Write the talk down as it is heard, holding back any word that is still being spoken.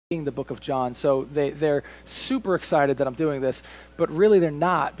the book of John. So they're super excited that I'm doing this, but really they're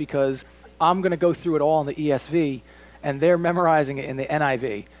not, because I'm going to go through it all in the ESV and they're memorizing it in the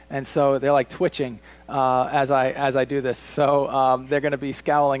NIV. And so they're like twitching as I do this. So they're going to be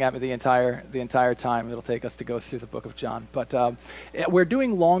scowling at me the entire time it'll take us to go through the book of John. But we're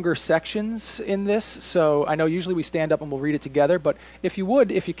doing longer sections in this. So I know usually we stand up and we'll read it together. But if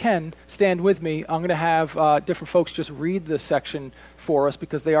you can, stand with me. I'm going to have different folks just read the section for us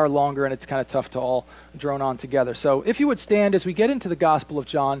because they are longer and it's kind of tough to all drone on together. So if you would stand as we get into the Gospel of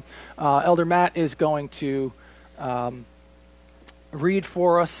John, Elder Matt is going to read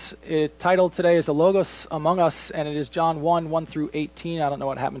for us. Titled today is The Logos Among Us, and it is John 1 through 18. I don't know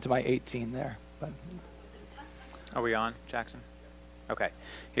what happened to my 18 there. But. Are we on, Jackson? Okay,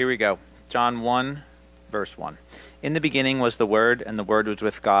 here we go. John 1, verse 1. In the beginning was the Word, and the Word was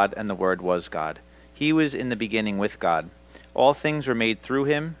with God, and the Word was God. He was in the beginning with God. All things were made through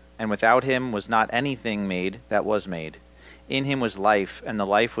him, and without him was not anything made that was made. In him was life, and the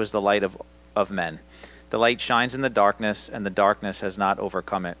life was the light of men. The light shines in the darkness, and the darkness has not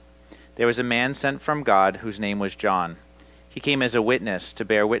overcome it. There was a man sent from God whose name was John. He came as a witness to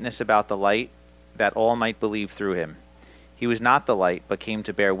bear witness about the light, that all might believe through him. He was not the light, but came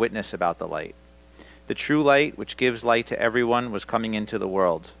to bear witness about the light. The true light, which gives light to everyone, was coming into the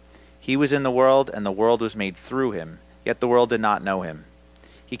world. He was in the world, and the world was made through him, yet the world did not know him.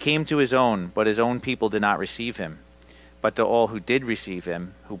 He came to his own, but his own people did not receive him. But to all who did receive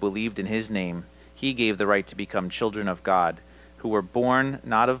him, who believed in his name, he gave the right to become children of God, who were born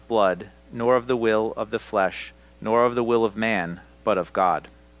not of blood, nor of the will of the flesh, nor of the will of man, but of God.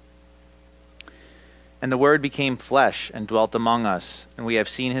 And the Word became flesh and dwelt among us, and we have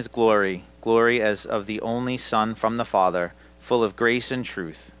seen his glory, glory as of the only Son from the Father, full of grace and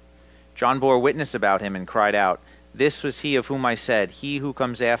truth. John bore witness about him and cried out, "This was he of whom I said, he who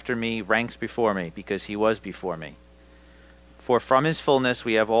comes after me ranks before me, because he was before me." For from his fullness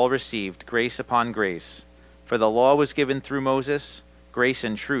we have all received grace upon grace. For the law was given through Moses, grace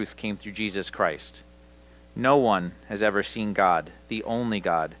and truth came through Jesus Christ. No one has ever seen God, the only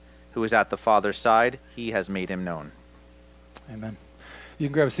God, who is at the Father's side. He has made him known. Amen. You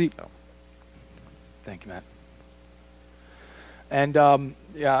can grab a seat. Thank you, Matt. And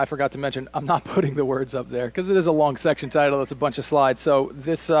yeah, I forgot to mention, I'm not putting the words up there because it is a long section title. It's a bunch of slides. So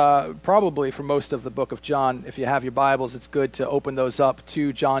this probably for most of the book of John, if you have your Bibles, it's good to open those up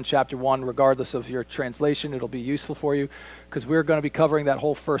to John chapter 1, regardless of your translation. It'll be useful for you because we're going to be covering that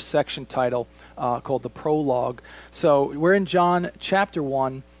whole first section title called the prologue. So we're in John chapter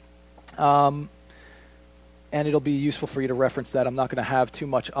 1. And it'll be useful for you to reference that. I'm not going to have too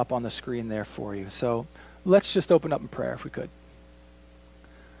much up on the screen there for you. So let's just open up in prayer if we could.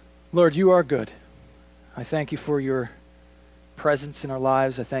 Lord, you are good. I thank you for your presence in our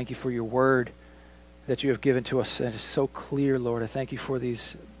lives. I thank you for your word that you have given to us. It is so clear, Lord. I thank you for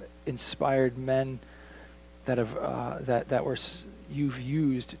these inspired men that you've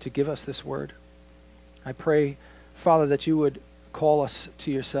used to give us this word. I pray, Father, that you would call us to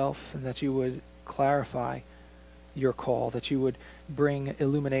yourself and that you would clarify your call, that you would bring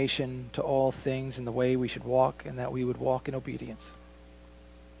illumination to all things in the way we should walk, and that we would walk in obedience.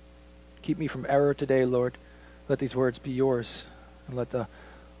 Keep me from error today, Lord. Let these words be yours, and let the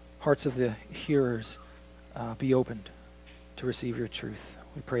hearts of the hearers be opened to receive your truth.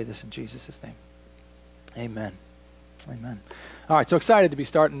 We pray this in Jesus' name. Amen. Amen. All right, so excited to be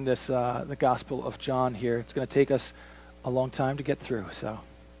starting this, the Gospel of John here. It's going to take us a long time to get through, so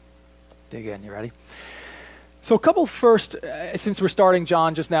dig in. You ready? So a couple first, since we're starting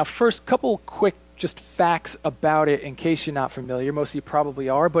John just now, first couple quick just facts about it in case you're not familiar. Most of you probably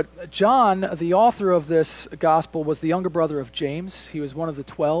are, but John, the author of this gospel, was the younger brother of James. He was one of the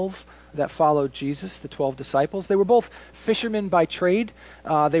 12 that followed Jesus, the 12 disciples. They were both fishermen by trade.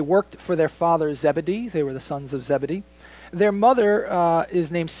 They worked for their father Zebedee. They were the sons of Zebedee. Their mother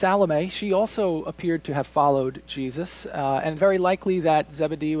is named Salome. She also appeared to have followed Jesus, and very likely that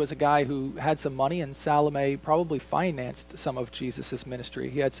Zebedee was a guy who had some money, and Salome probably financed some of Jesus' ministry.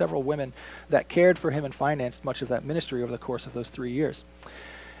 He had several women that cared for him and financed much of that ministry over the course of those 3 years.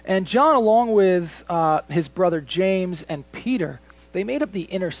 And John, along with his brother James and Peter, they made up the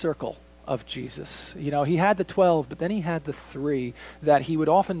inner circle of Jesus. You know, he had the 12, but then he had the 3 that he would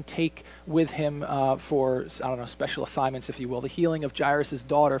often take with him for, I don't know, special assignments, if you will. The healing of Jairus'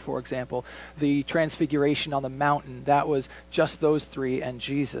 daughter, for example, the transfiguration on the mountain, that was just those 3 and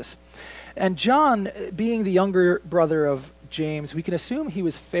Jesus. And John, being the younger brother of James, we can assume he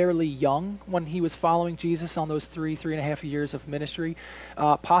was fairly young when he was following Jesus on those 3.5 years of ministry,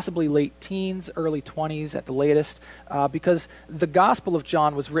 possibly late teens, early 20s at the latest, because the Gospel of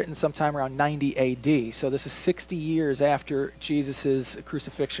John was written sometime around 90 AD. So this is 60 years after Jesus'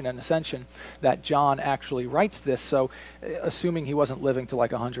 crucifixion and ascension that John actually writes this. So assuming he wasn't living to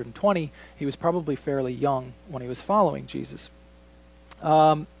like 120, he was probably fairly young when he was following Jesus.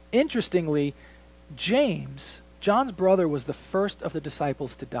 Interestingly, James, John's brother, was the first of the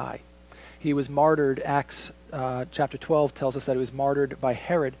disciples to die. He was martyred. Acts chapter 12 tells us that he was martyred by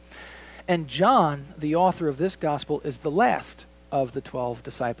Herod. And John, the author of this gospel, is the last of the 12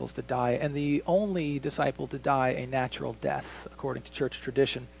 disciples to die, and the only disciple to die a natural death, according to church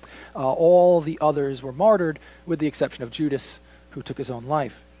tradition. All the others were martyred, with the exception of Judas, who took his own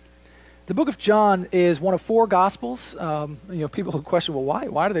life. The book of John is one of 4 Gospels. People who question, well,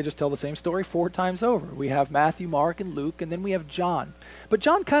 why do they just tell the same story 4 times over? We have Matthew, Mark, and Luke, and then we have John. But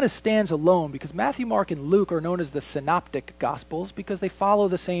John kind of stands alone because Matthew, Mark, and Luke are known as the synoptic Gospels because they follow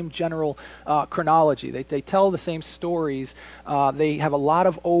the same general chronology. They tell the same stories. They have a lot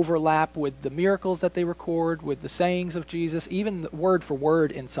of overlap with the miracles that they record, with the sayings of Jesus, even word for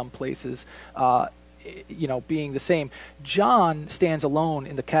word in some places. Being the same. John stands alone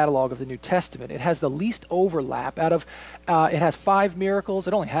in the catalog of the New Testament. It has the least overlap out of, it has 5 miracles.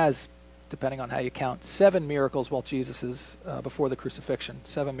 It only has, depending on how you count, 7 miracles while Jesus is, before the crucifixion,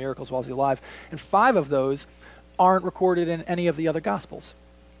 7 miracles while he's alive. And 5 of those aren't recorded in any of the other Gospels.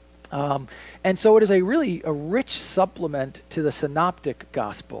 And so it is a rich supplement to the synoptic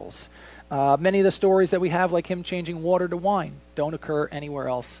Gospels. Many of the stories that we have, like him changing water to wine, don't occur anywhere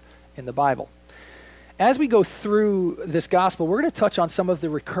else in the Bible. As we go through this gospel, we're going to touch on some of the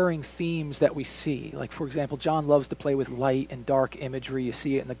recurring themes that we see. Like, for example, John loves to play with light and dark imagery. You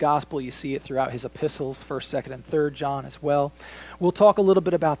see it in the gospel. You see it throughout his epistles, 1st, 2nd, and 3rd John as well. We'll talk a little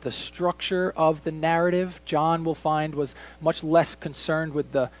bit about the structure of the narrative. John, we'll find, was much less concerned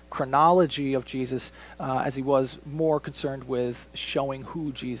with the chronology of Jesus as he was more concerned with showing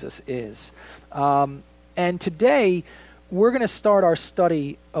who Jesus is. And today, we're going to start our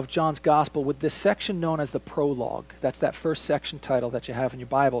study of John's Gospel with this section known as the prologue. That's that first section title that you have in your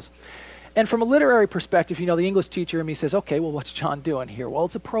Bibles. And from a literary perspective, the English teacher in me says, okay, well, what's John doing here? Well,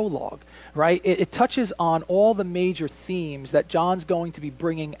 it's a prologue, right? It touches on all the major themes that John's going to be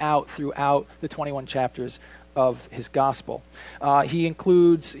bringing out throughout the 21 chapters of his gospel. He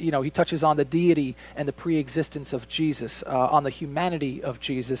includes, he touches on the deity and the pre-existence of Jesus, on the humanity of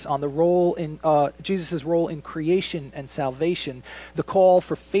Jesus, on the role in Jesus' role in creation and salvation, the call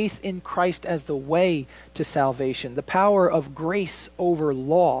for faith in Christ as the way to salvation, the power of grace over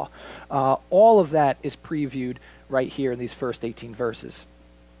law. All of that is previewed right here in these first 18 verses.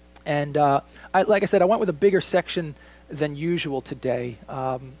 And like I said, I went with a bigger section than usual today.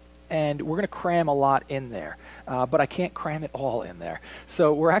 And we're going to cram a lot in there, but I can't cram it all in there.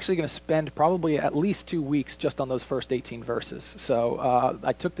 So we're actually going to spend probably at least 2 weeks just on those first 18 verses. So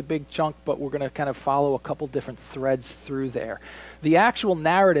I took the big chunk, but we're going to kind of follow a couple different threads through there. The actual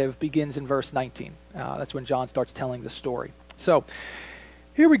narrative begins in verse 19. That's when John starts telling the story. So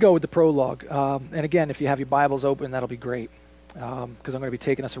here we go with the prologue. And again, if you have your Bibles open, that'll be great, because I'm going to be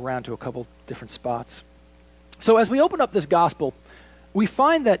taking us around to a couple different spots. So as we open up this gospel, we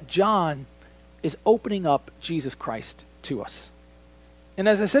find that John is opening up Jesus Christ to us. And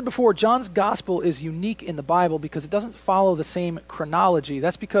as I said before, John's gospel is unique in the Bible because it doesn't follow the same chronology.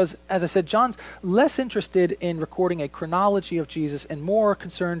 That's because, as I said, John's less interested in recording a chronology of Jesus and more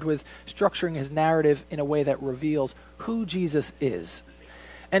concerned with structuring his narrative in a way that reveals who Jesus is.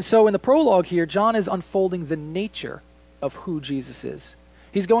 And so in the prologue here, John is unfolding the nature of who Jesus is.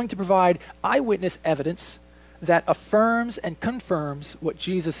 He's going to provide eyewitness evidence that affirms and confirms what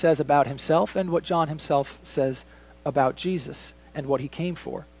Jesus says about himself and what John himself says about Jesus and what he came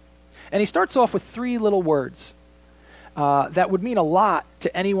for. And he starts off with 3 little words that would mean a lot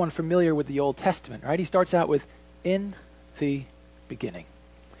to anyone familiar with the Old Testament, right? He starts out with, in the beginning.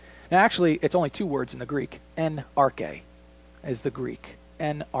 Now actually, it's only 2 words in the Greek. En arche is the Greek.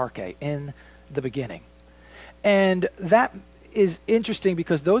 En arche, in the beginning. And that is interesting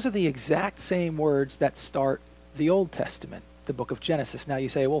because those are the exact same words that start the Old Testament, the book of Genesis. Now you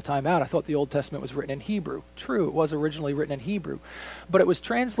say, well, time out. I thought the Old Testament was written in Hebrew. True, it was originally written in Hebrew. But it was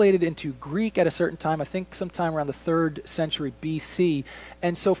translated into Greek at a certain time, I think sometime around the 3rd century BC.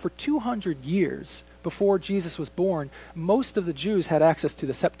 And so for 200 years, before Jesus was born, most of the Jews had access to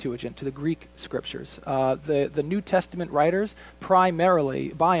the Septuagint, to the Greek scriptures. The New Testament writers, primarily,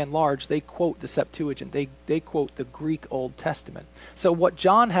 by and large, they quote the Septuagint. They quote the Greek Old Testament. So what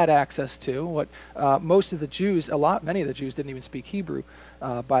John had access to, what most of the Jews, many of the Jews didn't even speak Hebrew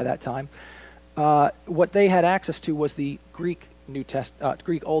by that time, what they had access to was the Greek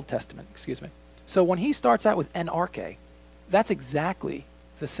Old Testament, excuse me. So when he starts out with en arche, that's exactly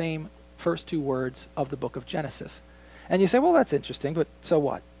the same first two words of the book of Genesis. And you say, well, that's interesting, but so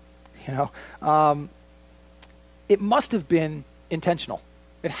what? It must have been intentional.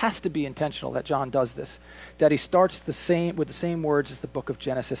 It has to be intentional that John does this, that he starts with the same words as the book of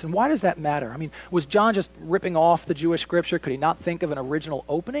Genesis. And why does that matter? I mean, was John just ripping off the Jewish scripture? Could he not think of an original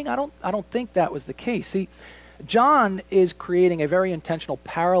opening? I don't think that was the case. See, John is creating a very intentional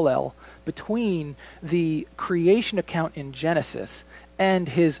parallel between the creation account in Genesis and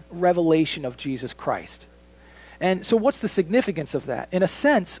his revelation of Jesus Christ. And so what's the significance of that? In a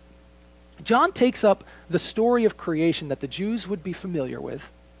sense, John takes up the story of creation that the Jews would be familiar with,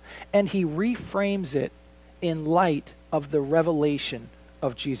 and he reframes it in light of the revelation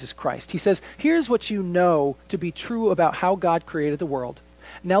of Jesus Christ. He says, here's what you know to be true about how God created the world.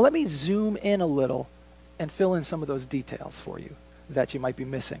 Now let me zoom in a little and fill in some of those details for you that you might be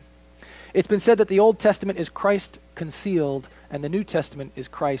missing. It's been said that the Old Testament is Christ concealed and the New Testament is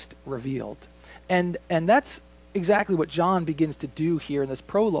Christ revealed. And that's exactly what John begins to do here in this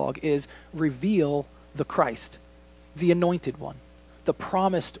prologue, is reveal the Christ, the anointed one, the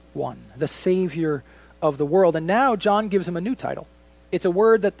promised one, the Savior of the world. And now John gives him a new title. It's a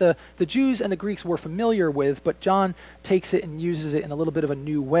word that the Jews and the Greeks were familiar with, but John takes it and uses it in a little bit of a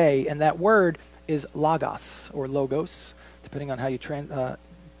new way. And that word is logos, or logos, depending on how you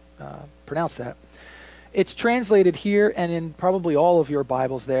pronounce that. It's translated here and in probably all of your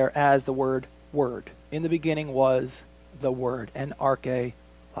Bibles there as the word word. In the beginning was the word, en arche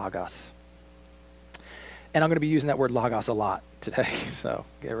logos. And I'm going to be using that word logos a lot today, so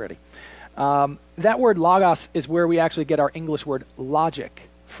get ready. That word logos is where we actually get our English word logic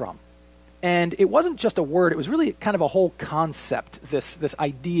from. And it wasn't just a word, it was really kind of a whole concept, this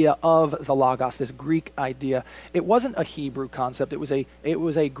idea of the logos, this Greek idea. It wasn't a Hebrew concept, it was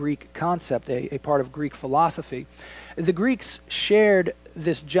a Greek concept, a part of Greek philosophy. The Greeks shared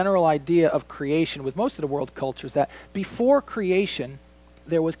this general idea of creation with most of the world cultures, that before creation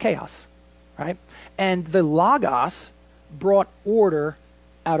there was chaos, right? And the logos brought order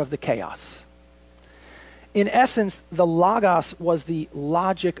out of the chaos. In essence, the logos was the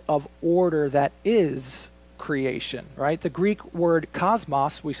logic of order that is creation, right? The Greek word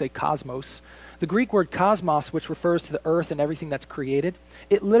cosmos, we say cosmos, the Greek word cosmos, which refers to the earth and everything that's created,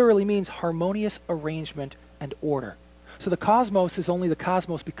 it literally means harmonious arrangement and order. So the cosmos is only the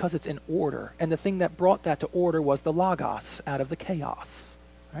cosmos because it's in order, and the thing that brought that to order was the logos out of the chaos,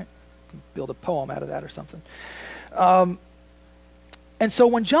 right? You can build a poem out of that or something. And so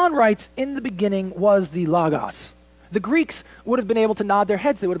when John writes, in the beginning was the logos, the Greeks would have been able to nod their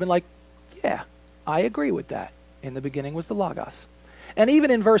heads. They would have been like, yeah, I agree with that. In the beginning was the logos. And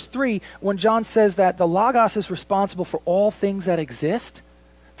even in verse 3, when John says that the logos is responsible for all things that exist,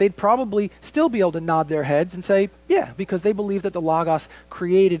 they'd probably still be able to nod their heads and say, yeah, because they believe that the logos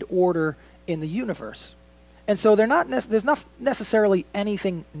created order in the universe. And so there's not necessarily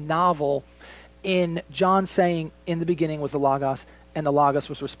anything novel in John saying, in the beginning was the logos, and the logos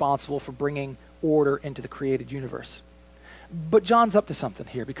was responsible for bringing order into the created universe. But John's up to something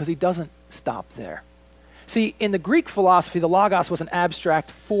here, because he doesn't stop there. See, in the Greek philosophy, the logos was an abstract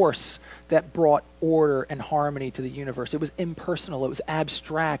force that brought order and harmony to the universe. It was impersonal, it was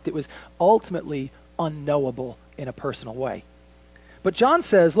abstract, it was ultimately unknowable in a personal way. But John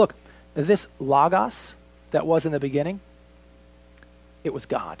says, look, this logos that was in the beginning, it was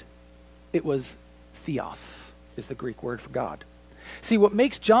God. It was theos, is the Greek word for God. See, what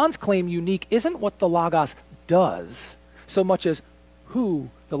makes John's claim unique isn't what the logos does, so much as who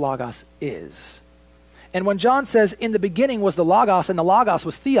the logos is. And when John says, in the beginning was the logos, and the logos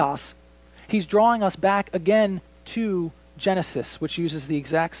was theos, he's drawing us back again to Genesis, which uses the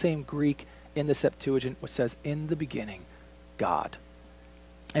exact same Greek in the Septuagint, which says, in the beginning, God.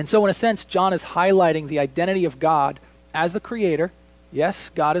 And so in a sense, John is highlighting the identity of God as the creator. Yes,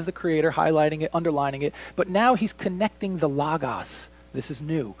 God is the creator, highlighting it, underlining it, but now he's connecting the logos. This is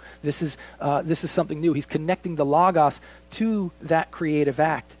new. This is something new. He's connecting the logos to that creative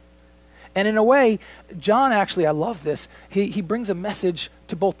act. And in a way, John actually, I love this, he brings a message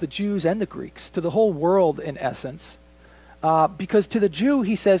to both the Jews and the Greeks, to the whole world in essence, because to the Jew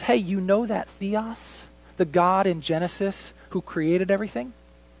he says, hey, you know that theos, the God in Genesis who created everything?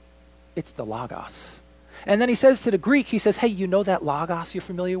 It's the Logos. And then he says to the Greek, he says, hey, you know that Logos you're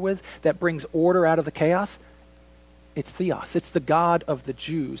familiar with that brings order out of the chaos? It's Theos. It's the God of the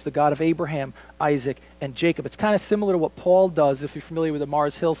Jews, the God of Abraham, Isaac, and Jacob. It's kind of similar to what Paul does, if you're familiar with the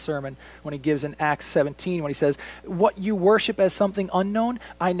Mars Hill sermon, when he gives in Acts 17, when he says, what you worship as something unknown,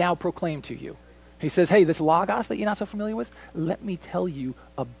 I now proclaim to you. He says, hey, this Logos that you're not so familiar with, let me tell you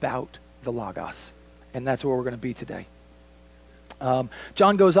about the Logos. And that's where we're going to be today.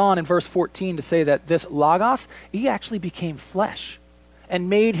 John goes on in verse 14 to say that this Logos, he actually became flesh and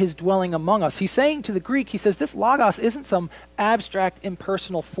made his dwelling among us. He's saying to the Greek, he says, this Logos isn't some abstract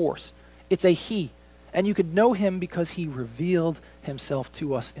impersonal force. It's a he. And you could know him because he revealed himself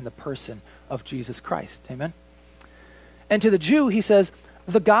to us in the person of Jesus Christ. Amen? And to the Jew, he says,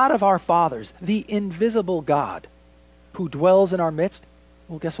 the God of our fathers, the invisible God who dwells in our midst,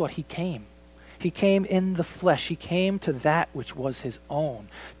 well, guess what? He came. He came in the flesh. He came to that which was his own,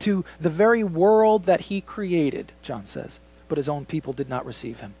 to the very world that he created, John says, but his own people did not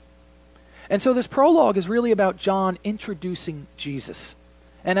receive him. And so this prologue is really about John introducing Jesus.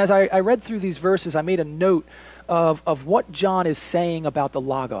 And as I read through these verses, I made a note of what John is saying about the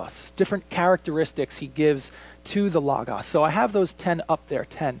Logos, different characteristics he gives to the Logos. So I have those 10 up there.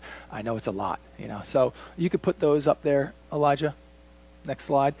 10. I know it's a lot, So you could put those up there, Elijah. Next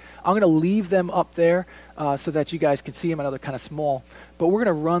slide. I'm going to leave them up there so that you guys can see them. I know they're kind of small, but we're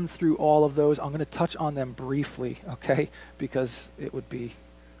going to run through all of those. I'm going to touch on them briefly, okay, because it would be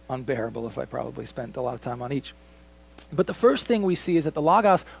unbearable if I probably spent a lot of time on each. But the first thing we see is that the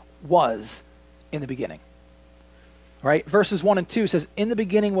Logos was in the beginning, right? Verses 1 and 2 says, in the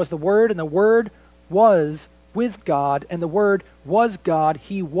beginning was the Word, and the Word was with God, and the Word was God.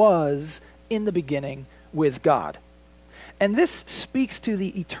 He was in the beginning with God. And this speaks to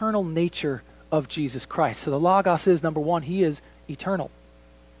the eternal nature of Jesus Christ. So the Logos is, number one, he is eternal.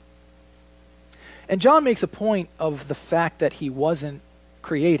 And John makes a point of the fact that he wasn't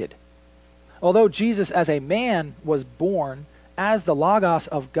created. Although Jesus as a man was born, as the Logos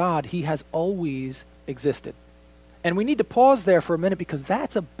of God, he has always existed. And we need to pause there for a minute because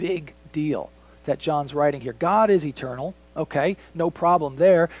that's a big deal that John's writing here. God is eternal. Okay, no problem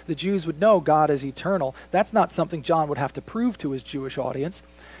there. The Jews would know God is eternal. That's not something John would have to prove to his Jewish audience.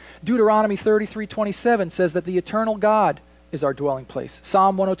 Deuteronomy 33:27 says that the eternal God is our dwelling place.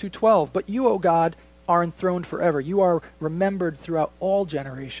 Psalm 102:12, but you, O God, are enthroned forever. You are remembered throughout all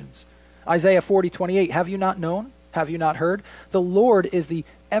generations. Isaiah 40:28, have you not known? Have you not heard? The Lord is the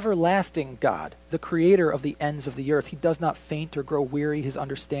everlasting God, the creator of the ends of the earth. He does not faint or grow weary. His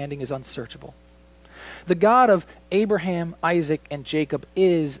understanding is unsearchable. The God of Abraham, Isaac, and Jacob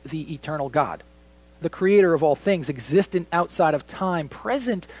is the eternal God, the creator of all things, existent outside of time,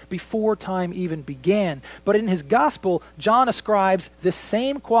 present before time even began. But in his gospel, John ascribes this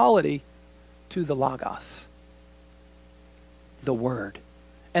same quality to the Logos, the Word.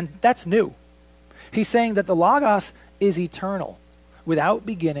 And that's new. He's saying that the Logos is eternal, without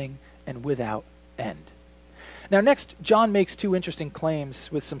beginning and without end. Now next, John makes two interesting claims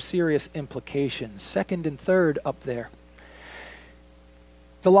with some serious implications. Second and third up there.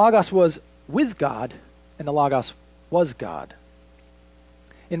 The Logos was with God, and the Logos was God.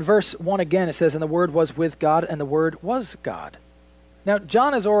 In verse 1 again, it says, and the Word was with God, and the Word was God. Now,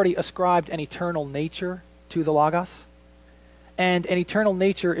 John has already ascribed an eternal nature to the Logos. And an eternal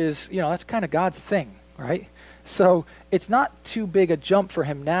nature is, that's kind of God's thing, right? So it's not too big a jump for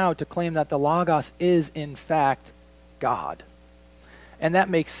him now to claim that the Logos is, in fact, God. And that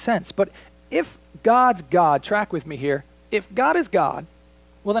makes sense. But if God's God, track with me here, if God is God,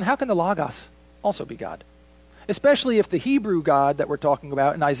 well then how can the Logos also be God? Especially if the Hebrew God that we're talking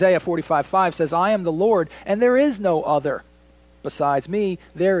about in Isaiah 45:5 says, I am the Lord, and there is no other. Besides me,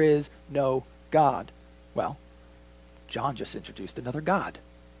 there is no God. Well, John just introduced another God.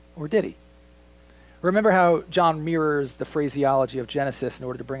 Or did he? Remember how John mirrors the phraseology of Genesis in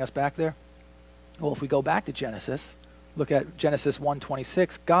order to bring us back there? Well, if we go back to Genesis, look at Genesis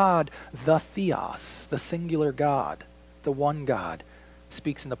 1:26, God, the Theos, the singular God, the one God,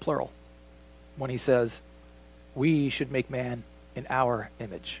 speaks in the plural when he says, we should make man in our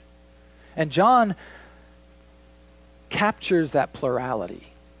image. And John captures that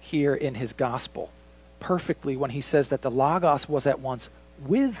plurality here in his gospel perfectly when he says that the Logos was at once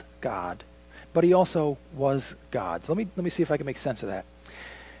with God, but he also was God. So let me see if I can make sense of that.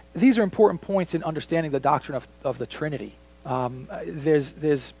 These are important points in understanding the doctrine of the Trinity.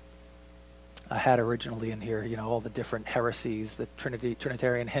 There's I had originally in here, all the different heresies, the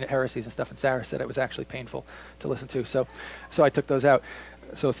Trinitarian heresies and stuff, and Sarah said it was actually painful to listen to, so I took those out.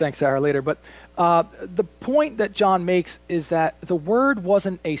 So thanks, Sarah, later. But the point that John makes is that the Word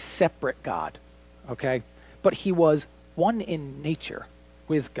wasn't a separate God, okay? But he was one in nature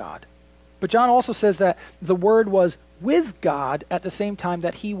with God. But John also says that the Word was with God at the same time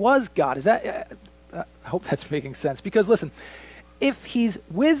that he was God. Is that? I hope that's making sense. Because listen, if he's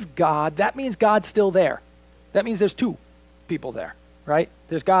with God, that means God's still there. That means there's two people there, right?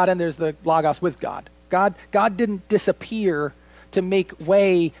 There's God and there's the Logos with God. God didn't disappear to make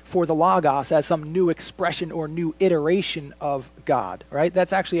way for the Logos as some new expression or new iteration of God, right?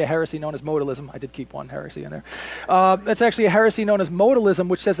 That's actually a heresy known as modalism. I did keep one heresy in there. That's actually a heresy known as modalism,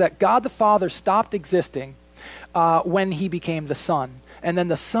 which says that God the Father stopped existing when he became the Son. And then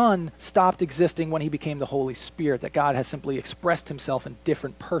the Son stopped existing when he became the Holy Spirit, that God has simply expressed himself in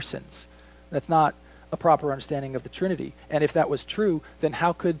different persons. That's not a proper understanding of the Trinity. And if that was true, then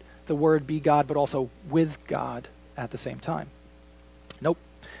how could the Word be God but also with God at the same time? Nope.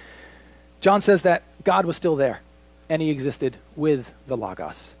 John says that God was still there, and he existed with the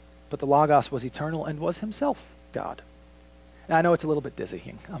Logos. But the Logos was eternal and was himself God. And I know it's a little bit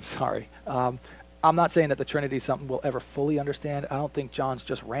dizzying. I'm sorry. I'm not saying that the Trinity is something we'll ever fully understand. I don't think John's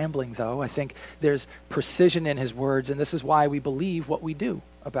just rambling, though. I think there's precision in his words, and this is why we believe what we do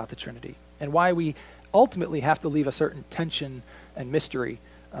about the Trinity, and why we ultimately have to leave a certain tension and mystery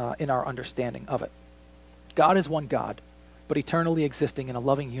in our understanding of it. God is one God, but eternally existing in a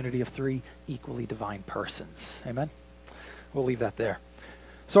loving unity of three equally divine persons. Amen? We'll leave that there.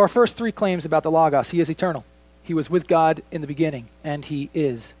 So our first three claims about the Logos: he is eternal, he was with God in the beginning, and he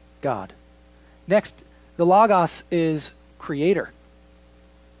is God. Next, the Logos is creator.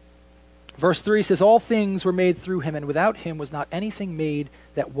 Verse 3 says, all things were made through him, and without him was not anything made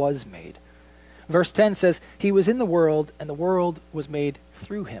that was made. Verse 10 says, he was in the world, and the world was made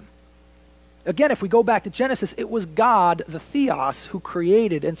through him. Again, if we go back to Genesis, it was God, the Theos, who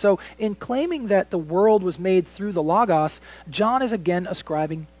created. And so in claiming that the world was made through the Logos, John is again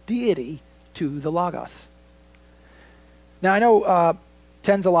ascribing deity to the Logos. Now, I know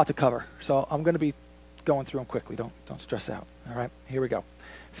 10's a lot to cover, so I'm going to be going through them quickly. Don't stress out. All right, here we go.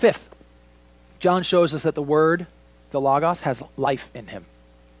 Fifth, John shows us that the Word, the Logos, has life in him.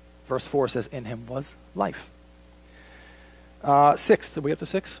 Verse 4 says, in him was life. Sixth, are we up to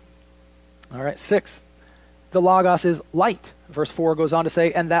 6? All right, sixth, the Logos is light. Verse 4 goes on to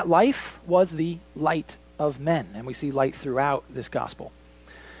say, and that life was the light of men. And we see light throughout this gospel.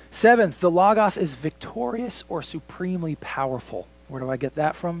 Seventh, the Logos is victorious or supremely powerful. Where do I get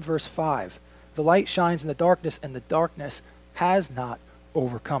that from? Verse 5. The light shines in the darkness, and the darkness has not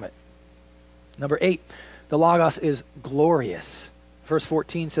overcome it. Number 8, the Logos is glorious. Verse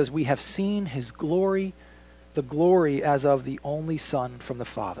 14 says, we have seen his glory, the glory as of the only Son from the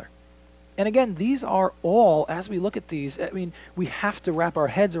Father. And again, these are all, as we look at these, I mean, we have to wrap our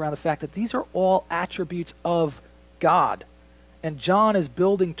heads around the fact that these are all attributes of God. And John is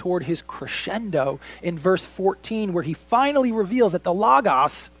building toward his crescendo in verse 14, where he finally reveals that the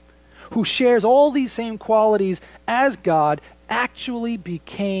Logos, who shares all these same qualities as God, actually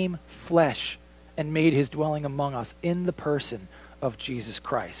became flesh and made his dwelling among us in the person of Jesus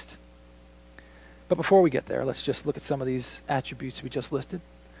Christ. But before we get there, let's just look at some of these attributes we just listed.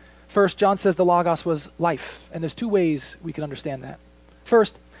 First, John says the Logos was life, and there's two ways we can understand that.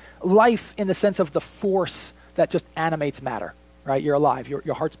 First, life in the sense of the force that just animates matter. Right, you're alive.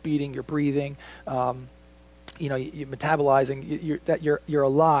 Your heart's beating. You're breathing. You're metabolizing. You're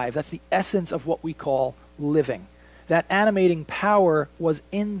alive. That's the essence of what we call living. That animating power was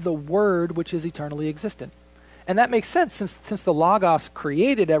in the Word, which is eternally existent, and that makes sense since the Logos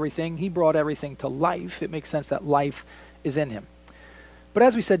created everything. He brought everything to life. It makes sense that life is in him. But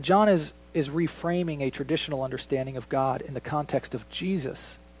as we said, John is reframing a traditional understanding of God in the context of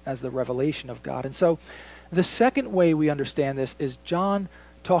Jesus as the revelation of God, and so. The second way we understand this is John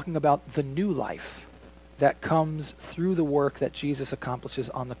talking about the new life that comes through the work that Jesus accomplishes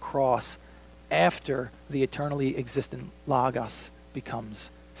on the cross after the eternally existent Logos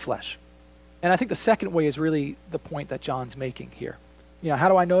becomes flesh. And I think the second way is really the point that John's making here. How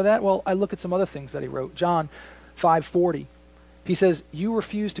do I know that? Well, I look at some other things that he wrote. John 5:40, he says, you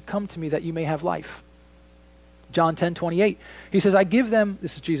refuse to come to me that you may have life. John 10:28, he says, I give them,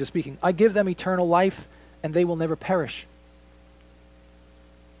 this is Jesus speaking, I give them eternal life, and they will never perish.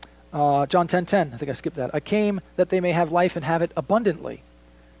 John 10:10, I think I skipped that. I came that they may have life and have it abundantly.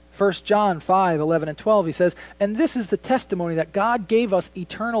 1 John 5:11 and 12, he says, and this is the testimony that God gave us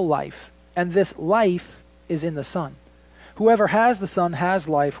eternal life, and this life is in the Son. Whoever has the Son has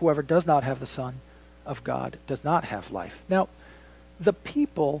life. Whoever does not have the Son of God does not have life. Now, the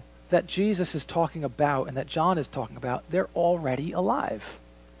people that Jesus is talking about and that John is talking about, they're already alive,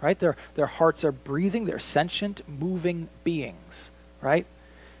 right? Their hearts are breathing, they're sentient, moving beings, right?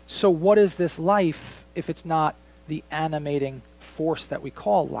 So what is this life if it's not the animating force that we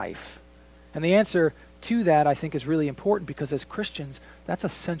call life? And the answer to that, I think, is really important, because as Christians, that's a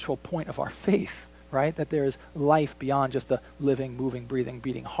central point of our faith, right? That there is life beyond just the living, moving, breathing,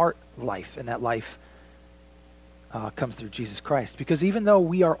 beating heart life, and that life comes through Jesus Christ. Because even though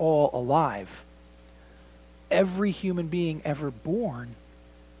we are all alive, every human being ever born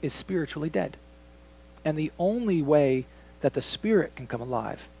is spiritually dead. And the only way that the spirit can come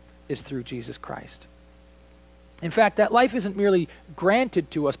alive is through Jesus Christ. In fact, that life isn't merely granted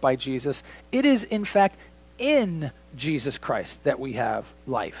to us by Jesus. It is, in fact, in Jesus Christ that we have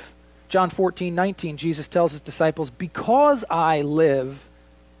life. John 14:19, Jesus tells his disciples, "Because I live,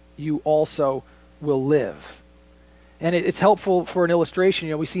 you also will live." And it's helpful for an illustration.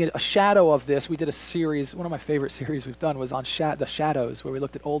 You know, we see a shadow of this. We did a series, one of my favorite series we've done was on the shadows, where we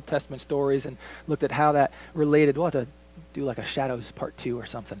looked at Old Testament stories and looked at how that related. We'll have to do like a shadows part 2 or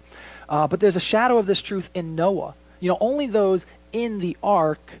something. But there's a shadow of this truth in Noah. You know, only those in the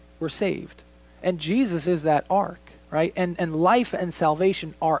ark were saved. And Jesus is that ark, right? And life and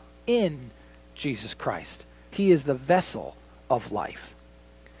salvation are in Jesus Christ. He is the vessel of life.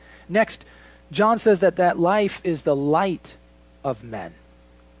 Next, John says that life is the light of men.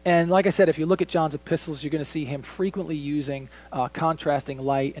 And like I said, if you look at John's epistles, you're going to see him frequently using contrasting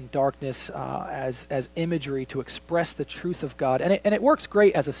light and darkness as imagery to express the truth of God. And it works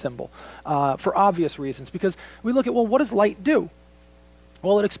great as a symbol for obvious reasons, because we look at, well, what does light do?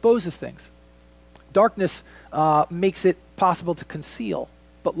 Well, it exposes things. Darkness makes it possible to conceal,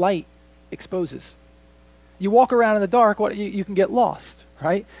 but light exposes. You walk around in the dark, you can get lost,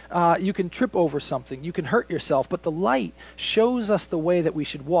 right? You can trip over something. You can hurt yourself. But the light shows us the way that we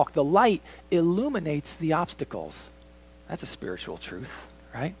should walk. The light illuminates the obstacles. That's a spiritual truth,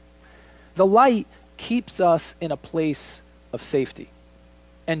 right? The light keeps us in a place of safety.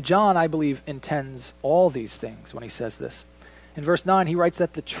 And John, I believe, intends all these things when he says this. In verse 9, he writes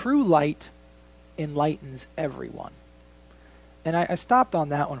that the true light enlightens everyone. And I stopped on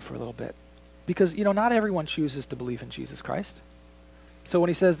that one for a little bit, because, you know, not everyone chooses to believe in Jesus Christ. So when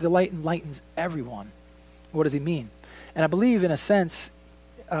he says the light enlightens everyone, what does he mean? And I believe, in a sense,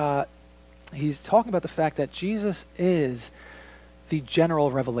 he's talking about the fact that Jesus is the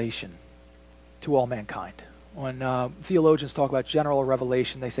general revelation to all mankind. When theologians talk about general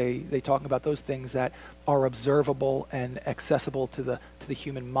revelation, they talk about those things that are observable and accessible to the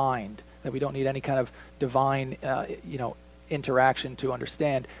human mind, that we don't need any kind of divine, interaction to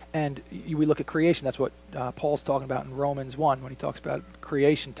understand. And we look at creation. That's what Paul's talking about in Romans 1 when he talks about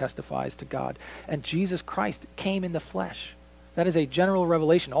creation testifies to God. And Jesus Christ came in the flesh. That is a general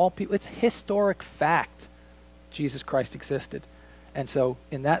revelation. All people, it's historic fact. Jesus Christ existed. And so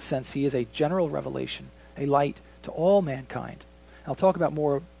in that sense, he is a general revelation, a light to all mankind. I'll talk about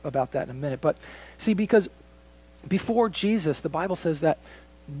more about that in a minute. But see, because before Jesus, the Bible says that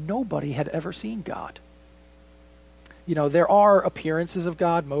nobody had ever seen God. You know, there are appearances of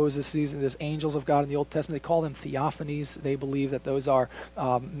God. Moses sees, there's angels of God in the Old Testament. They call them theophanies. They believe that those are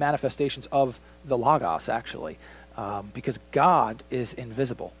manifestations of the Logos, actually, because God is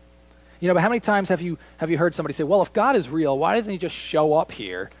invisible. You know, but how many times have you heard somebody say, well, if God is real, why doesn't he just show up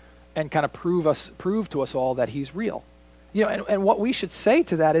here and kind of prove to us all that he's real? You know, and what we should say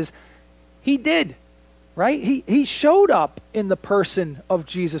to that is, he did. Right? He showed up in the person of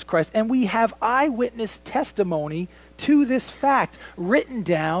Jesus Christ, and we have eyewitness testimony to this fact written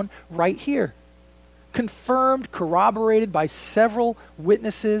down right here. Confirmed, corroborated by several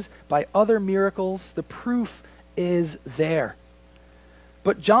witnesses, by other miracles. The proof is there.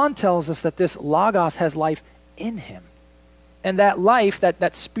 But John tells us that this Logos has life in him. And that life,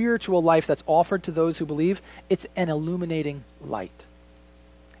 that spiritual life that's offered to those who believe, it's an illuminating light.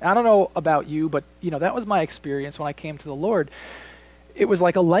 I don't know about you, but, you know, that was my experience when I came to the Lord. It was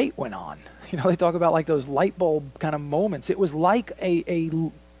like a light went on. You know, they talk about like those light bulb kind of moments. It was like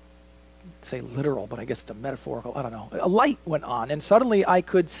say literal, but I guess it's a metaphorical, I don't know. A light went on, and suddenly I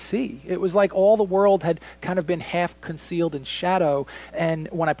could see. It was like all the world had kind of been half concealed in shadow, and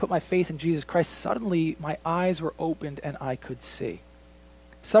when I put my faith in Jesus Christ, suddenly my eyes were opened and I could see.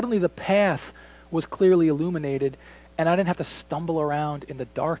 Suddenly the path was clearly illuminated, and I didn't have to stumble around in the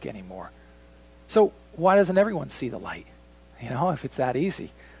dark anymore. So why doesn't everyone see the light? You know, if it's that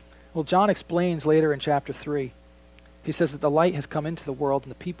easy. Well, John explains later in chapter 3. He says that the light has come into the world,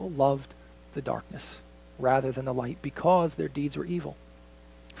 and the people loved the darkness rather than the light because their deeds were evil.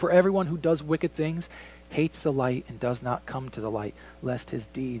 For everyone who does wicked things hates the light and does not come to the light, lest his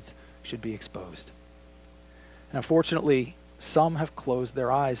deeds should be exposed. And unfortunately, some have closed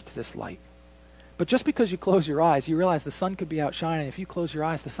their eyes to this light. But just because you close your eyes, you realize the sun could be out shining. If you close your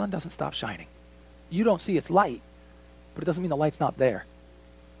eyes, the sun doesn't stop shining. You don't see its light, but it doesn't mean the light's not there.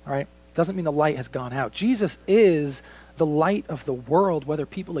 All right? It doesn't mean the light has gone out. Jesus is the light of the world, whether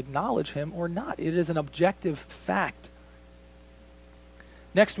people acknowledge him or not. It is an objective fact.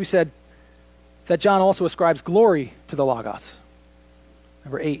 Next, we said that John also ascribes glory to the Logos.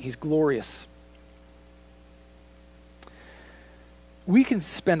 Number 8, he's glorious. We can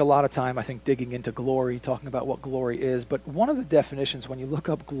spend a lot of time, I think, digging into glory, talking about what glory is, but one of the definitions, when you look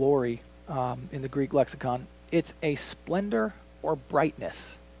up glory in the Greek lexicon, it's a splendor or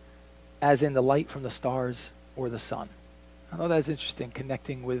brightness, as in the light from the stars or the sun. I know that's interesting,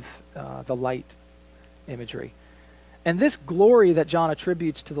 connecting with the light imagery. And this glory that John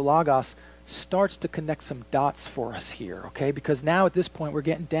attributes to the Logos starts to connect some dots for us here, okay? Because now at this point we're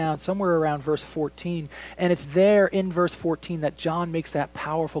getting down somewhere around verse 14, and it's there in verse 14 that John makes that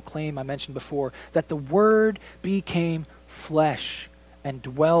powerful claim I mentioned before, that the Word became flesh and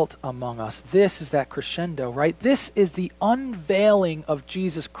dwelt among us. This is that crescendo, right? This is the unveiling of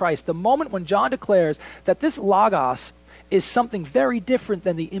Jesus Christ. The moment when John declares that this Logos is something very different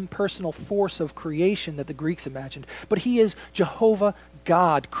than the impersonal force of creation that the Greeks imagined. But he is Jehovah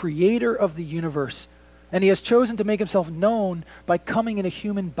God, creator of the universe. And he has chosen to make himself known by coming in a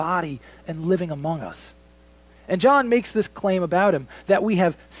human body and living among us. And John makes this claim about him, that we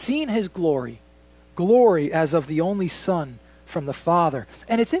have seen his glory, glory as of the only Son from the Father.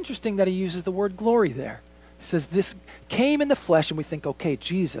 And it's interesting that he uses the word glory there. He says this came in the flesh, and we think, okay,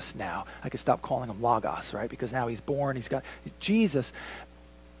 Jesus now. I could stop calling him Logos, right? Because now he's born, he's got Jesus.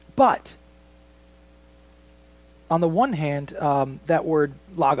 But on the one hand, that word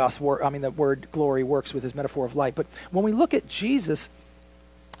Logos, that word glory works with his metaphor of light. But when we look at Jesus,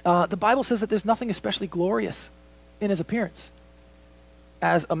 the Bible says that there's nothing especially glorious in his appearance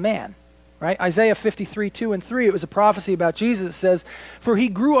as a man. Right? Isaiah 53, 2 and 3, it was a prophecy about Jesus. It says, "For he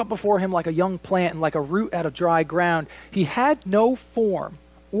grew up before him like a young plant and like a root out of dry ground. He had no form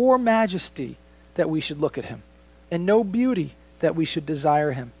or majesty that we should look at him, and no beauty that we should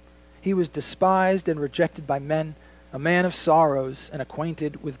desire him. He was despised and rejected by men, a man of sorrows and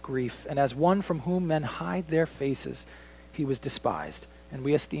acquainted with grief. And as one from whom men hide their faces, he was despised, and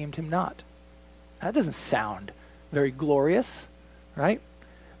we esteemed him not." That doesn't sound very glorious, right?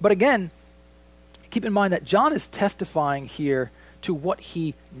 But again, keep in mind that John is testifying here to what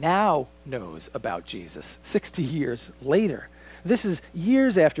he now knows about Jesus 60 years later. This is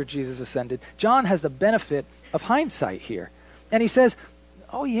years after Jesus ascended. John has the benefit of hindsight here. And he says,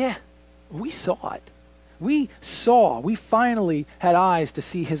 oh yeah, we saw it. We finally had eyes to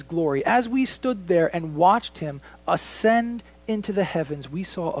see his glory. As we stood there and watched him ascend into the heavens, we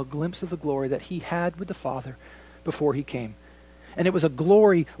saw a glimpse of the glory that he had with the Father before he came. And it was a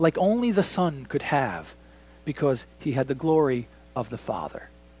glory like only the Son could have, because he had the glory of the Father.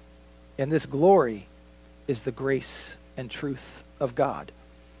 And this glory is the grace and truth of God.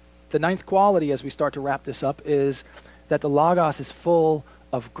 The ninth quality, as we start to wrap this up, is that the Logos is full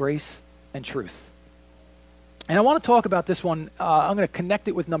of grace and truth. And I want to talk about this one. I'm going to connect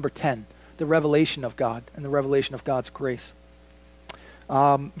it with number 10, the revelation of God and the revelation of God's grace.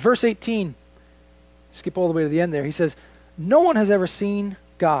 Verse 18, skip all the way to the end there. He says, "No one has ever seen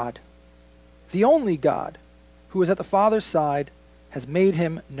God. The only God, who is at the Father's side, has made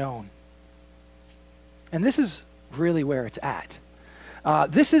him known." And this is really where it's at.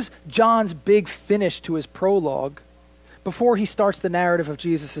 This is John's big finish to his prologue before he starts the narrative of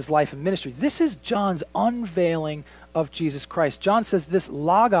Jesus' life and ministry. This is John's unveiling of Jesus Christ. John says this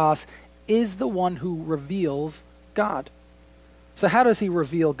Logos is the one who reveals God. So how does he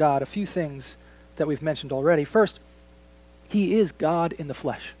reveal God? A few things that we've mentioned already. First, he is God in the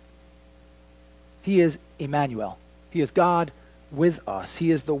flesh. He is Emmanuel. He is God with us.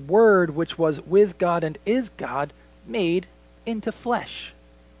 He is the Word which was with God and is God made into flesh.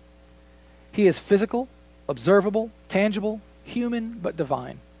 He is physical, observable, tangible, human, but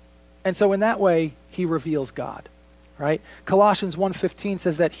divine. And so in that way, he reveals God, right? Colossians 1:15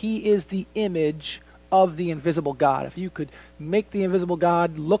 says that he is the image of the invisible God. If you could make the invisible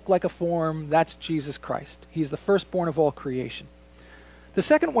God look like a form, that's Jesus Christ. He's the firstborn of all creation. The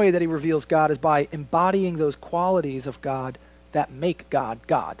second way that he reveals God is by embodying those qualities of God that make God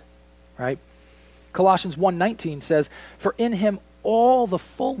God, right? Colossians 1:19 says, "For in him all the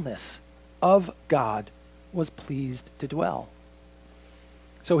fullness of God was pleased to dwell."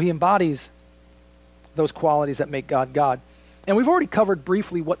 So he embodies those qualities that make God God. And we've already covered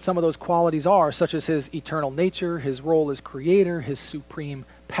briefly what some of those qualities are, such as his eternal nature, his role as creator, his supreme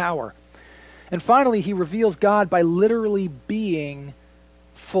power. And finally, he reveals God by literally being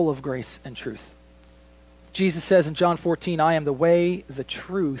full of grace and truth. Jesus says in John 14, I am the way, the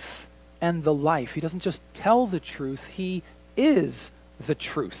truth, and the life. He doesn't just tell the truth, he is the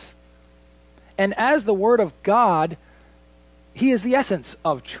truth. And as the Word of God, he is the essence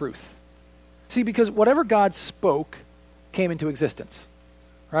of truth. See, because whatever God spoke came into existence,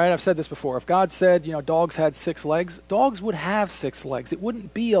 right? I've said this before. If God said, dogs had 6 legs, dogs would have 6 legs. It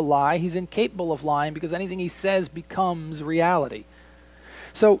wouldn't be a lie. He's incapable of lying because anything he says becomes reality.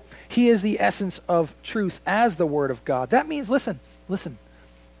 So he is the essence of truth as the Word of God. That means, listen,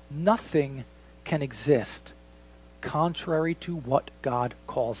 nothing can exist contrary to what God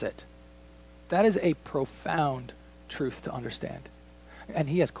calls it. That is a profound truth to understand. And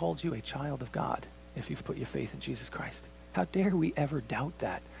he has called you a child of God if you've put your faith in Jesus Christ. How dare we ever doubt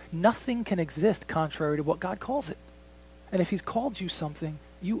that? Nothing can exist contrary to what God calls it. And if he's called you something,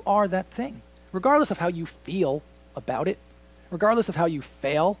 you are that thing. Regardless of how you feel about it, regardless of how you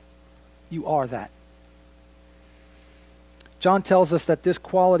fail, you are that. John tells us that this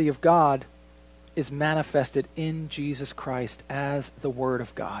quality of God is manifested in Jesus Christ as the Word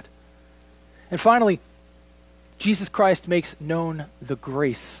of God. And finally, Jesus Christ makes known the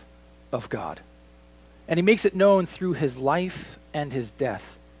grace of God. And he makes it known through his life and his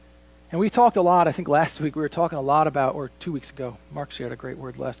death. And we talked a lot, I think last week we were talking a lot about, or 2 weeks ago, Mark shared a great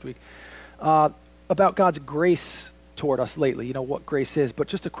word last week, about God's grace toward us lately, what grace is. But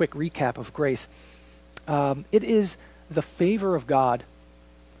just a quick recap of grace. It is the favor of God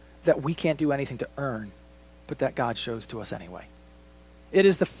that we can't do anything to earn, but that God shows to us anyway. It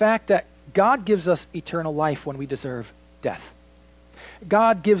is the fact that God gives us eternal life when we deserve death.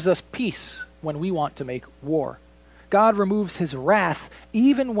 God gives us peace when we want to make war. God removes his wrath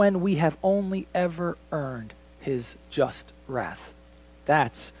even when we have only ever earned his just wrath.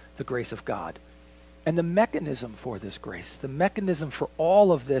 That's the grace of God. And the mechanism for this grace, the mechanism for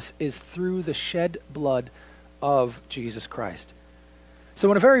all of this is through the shed blood of Jesus Christ. So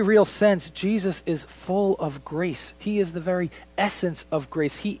in a very real sense, Jesus is full of grace. He is the very essence of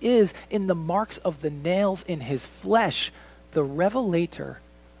grace. He is, in the marks of the nails in his flesh, the revelator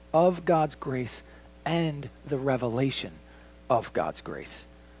of God's grace and the revelation of God's grace.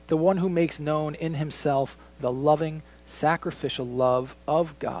 The one who makes known in himself the loving, sacrificial love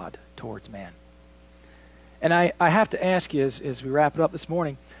of God towards man. And I have to ask you as we wrap it up this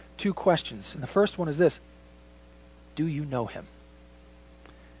morning, 2 questions. And the first one is this: do you know him?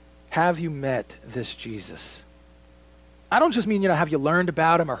 Have you met this Jesus? I don't just mean, have you learned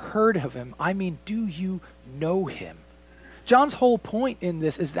about him or heard of him? I mean, do you know him? John's whole point in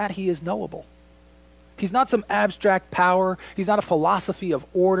this is that he is knowable. He's not some abstract power. He's not a philosophy of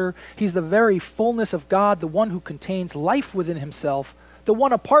order. He's the very fullness of God, the one who contains life within himself, the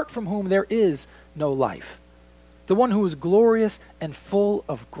one apart from whom there is no life, the one who is glorious and full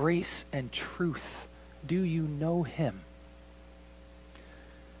of grace and truth. Do you know him?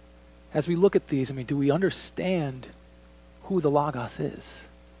 As we look at these, do we understand who the Logos is?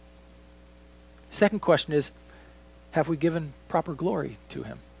 Second question is, have we given proper glory to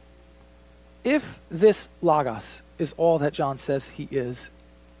him? If this Logos is all that John says he is,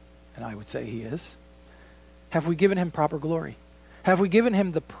 and I would say he is, have we given him proper glory? Have we given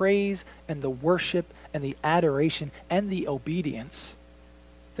him the praise and the worship and the adoration and the obedience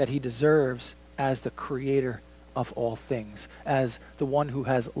that he deserves as the creator of all things, as the one who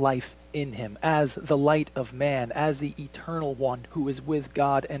has life in him, as the light of man, as the eternal one who is with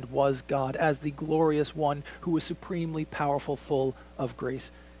God and was God, as the glorious one who is supremely powerful, full of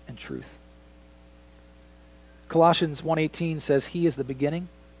grace and truth? Colossians 1:18 says, he is the beginning,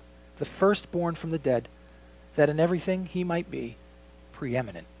 the firstborn from the dead, that in everything he might be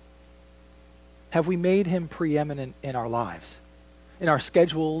preeminent. Have we made him preeminent in our lives? In our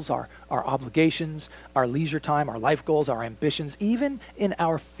schedules, our obligations, our leisure time, our life goals, our ambitions, even in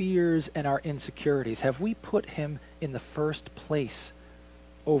our fears and our insecurities, have we put him in the first place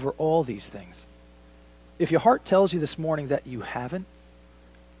over all these things? If your heart tells you this morning that you haven't,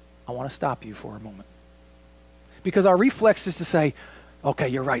 I want to stop you for a moment. Because our reflex is to say, okay,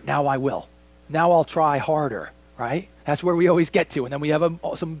 you're right, now I will. Now I'll try harder, right? That's where we always get to. And then we have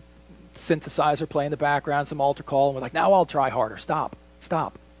some synthesizer play in the background, some altar call, and we're like, now I'll try harder. Stop.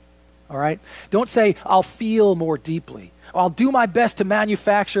 All right? Don't say, I'll feel more deeply. I'll do my best to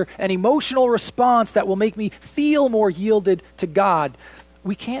manufacture an emotional response that will make me feel more yielded to God.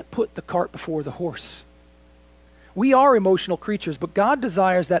 We can't put the cart before the horse. We are emotional creatures, but God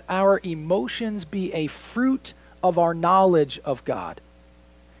desires that our emotions be a fruit of our knowledge of God.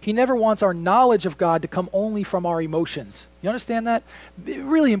 He never wants our knowledge of God to come only from our emotions. You understand that?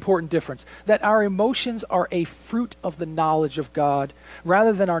 Really important difference. That our emotions are a fruit of the knowledge of God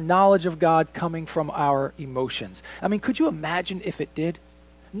rather than our knowledge of God coming from our emotions. I mean, could you imagine if it did?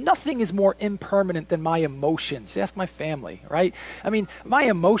 Nothing is more impermanent than my emotions. Ask my family, right? I mean, my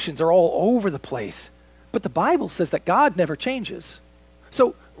emotions are all over the place. But the Bible says that God never changes.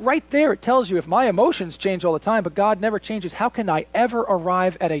 So right there it tells you if my emotions change all the time, but God never changes, how can I ever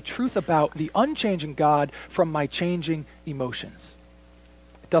arrive at a truth about the unchanging God from my changing emotions?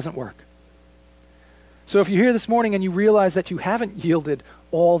 It doesn't work. So if you're here this morning and you realize that you haven't yielded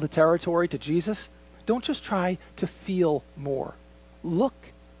all the territory to Jesus, don't just try to feel more. Look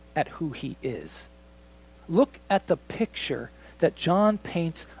at who he is. Look at the picture that John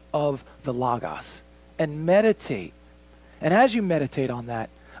paints of the Logos and meditate. And as you meditate on that,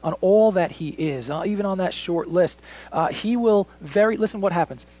 on all that he is, even on that short list, he will listen what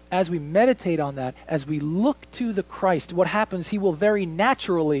happens. As we meditate on that, as we look to the Christ, what happens, he will very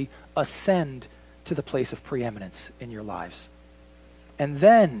naturally ascend to the place of preeminence in your lives. And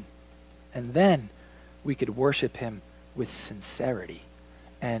then we could worship him with sincerity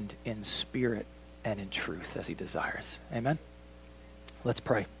and in spirit and in truth as he desires. Amen? Let's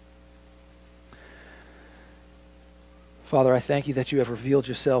pray. Father, I thank you that you have revealed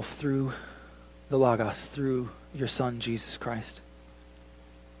yourself through the Logos, through your Son, Jesus Christ.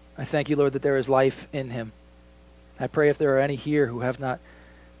 I thank you, Lord, that there is life in him. I pray if there are any here who have not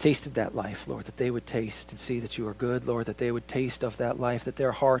tasted that life, Lord, that they would taste and see that you are good, Lord, that they would taste of that life, that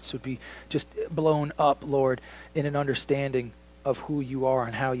their hearts would be just blown up, Lord, in an understanding of who you are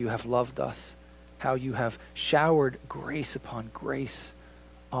and how you have loved us, how you have showered grace upon grace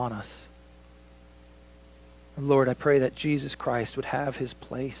on us. And Lord, I pray that Jesus Christ would have his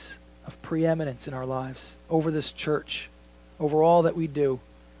place of preeminence in our lives, over this church, over all that we do.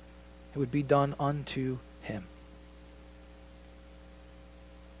 It would be done unto him.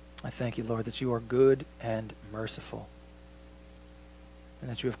 I thank you, Lord, that you are good and merciful, and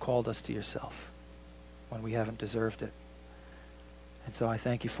that you have called us to yourself when we haven't deserved it. And so I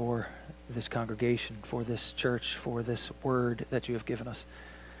thank you for this congregation, for this church, for this word that you have given us.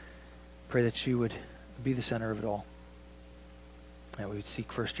 Pray that you would be the center of it all, and we would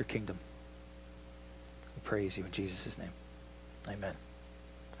seek first your kingdom. We praise you in Jesus' name. Amen.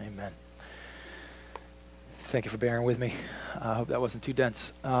 Amen. Thank you for bearing with me. I hope that wasn't too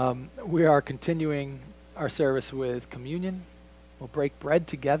dense. We are continuing our service with communion. We'll break bread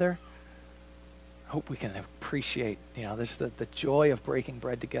together. I hope we can appreciate, there's the joy of breaking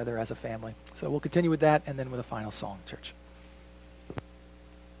bread together as a family. So we'll continue with that and then with a final song, church.